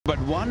But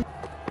one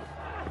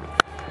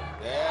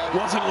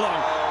wasn't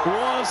long.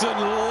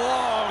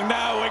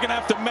 Now we're gonna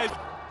have to measure.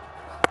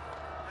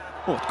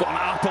 Oh, it's gone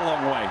up a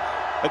long way.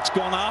 It's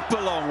gone up a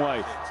long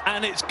way,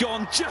 and it's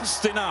gone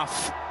just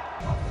enough.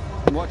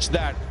 Watch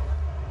that.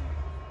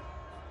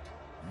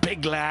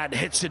 Big lad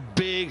hits it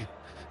big,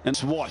 and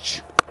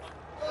watch.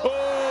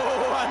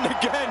 Oh,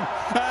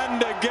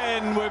 and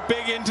again, we're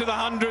big into the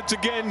hundreds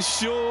again,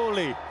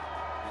 surely.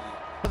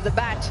 Of the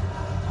bat.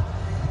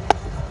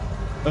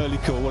 Early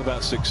call, what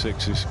about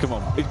 6-6s? Come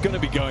on, he's going to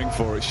be going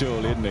for it,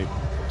 surely, isn't he?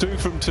 2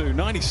 from 2,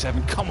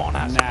 97, come on,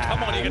 Azam,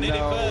 come on, you're going to hit it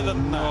further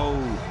than that.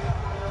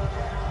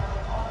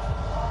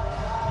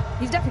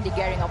 He's definitely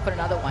gearing up for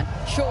another one,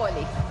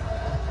 surely.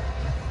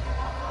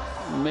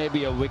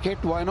 Maybe a wicket,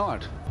 why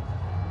not?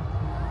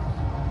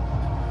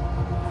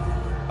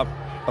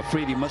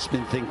 Afraid he must have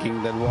been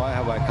thinking that why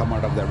have I come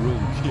out of that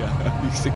room? Yeah,